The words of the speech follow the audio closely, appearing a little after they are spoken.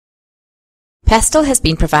Pastel has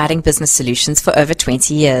been providing business solutions for over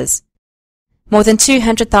 20 years. More than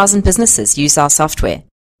 200,000 businesses use our software.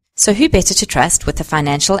 So who better to trust with the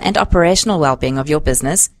financial and operational well-being of your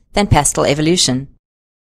business than Pastel Evolution?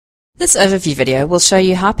 This overview video will show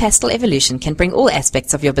you how Pastel Evolution can bring all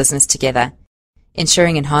aspects of your business together,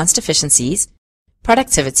 ensuring enhanced efficiencies,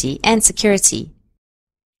 productivity, and security.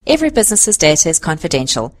 Every business's data is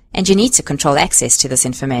confidential, and you need to control access to this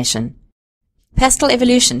information. Pastel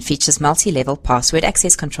Evolution features multi-level password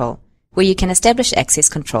access control, where you can establish access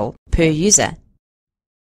control per user.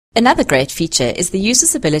 Another great feature is the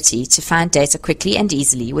user's ability to find data quickly and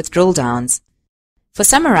easily with drill downs. For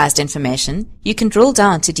summarized information, you can drill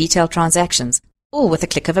down to detailed transactions, all with a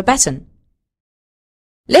click of a button.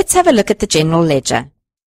 Let's have a look at the general ledger.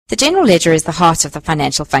 The general ledger is the heart of the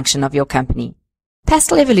financial function of your company.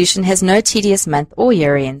 Pastel Evolution has no tedious month or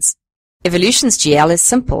year ends. Evolution's GL is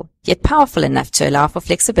simple, yet powerful enough to allow for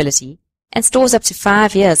flexibility and stores up to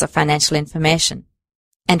 5 years of financial information.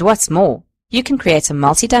 And what's more, you can create a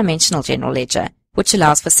multi-dimensional general ledger, which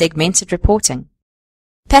allows for segmented reporting.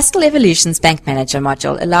 Pastel Evolution's Bank Manager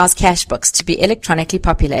module allows cash books to be electronically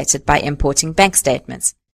populated by importing bank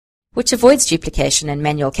statements, which avoids duplication and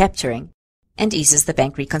manual capturing, and eases the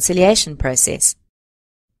bank reconciliation process.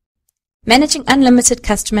 Managing unlimited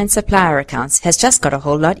customer and supplier accounts has just got a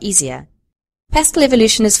whole lot easier. Pastel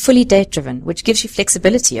Evolution is fully date-driven, which gives you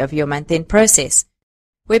flexibility over your month-end process,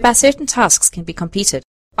 whereby certain tasks can be completed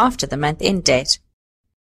after the month-end date.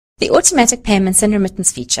 The automatic payments and remittance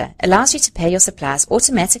feature allows you to pay your suppliers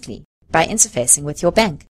automatically by interfacing with your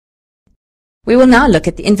bank. We will now look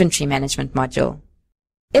at the inventory management module.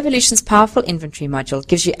 Evolution's powerful inventory module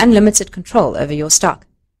gives you unlimited control over your stock.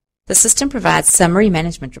 The system provides summary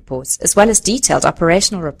management reports as well as detailed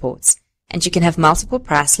operational reports, and you can have multiple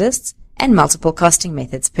price lists and multiple costing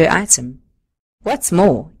methods per item. What's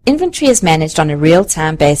more, inventory is managed on a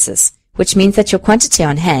real-time basis, which means that your quantity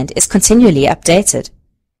on hand is continually updated.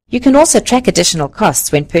 You can also track additional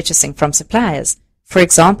costs when purchasing from suppliers, for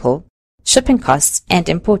example, shipping costs and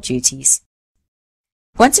import duties.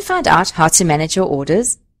 Want to find out how to manage your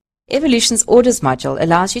orders? Evolution's Orders module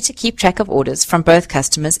allows you to keep track of orders from both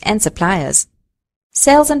customers and suppliers.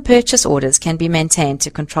 Sales and purchase orders can be maintained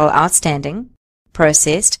to control outstanding,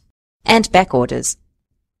 processed, and back orders.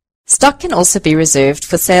 Stock can also be reserved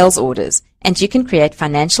for sales orders, and you can create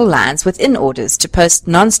financial lines within orders to post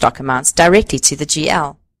non-stock amounts directly to the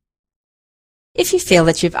GL. If you feel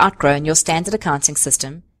that you've outgrown your standard accounting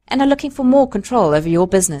system and are looking for more control over your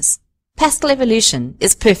business, Pastel Evolution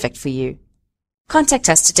is perfect for you. Contact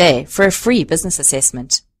us today for a free business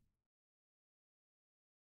assessment.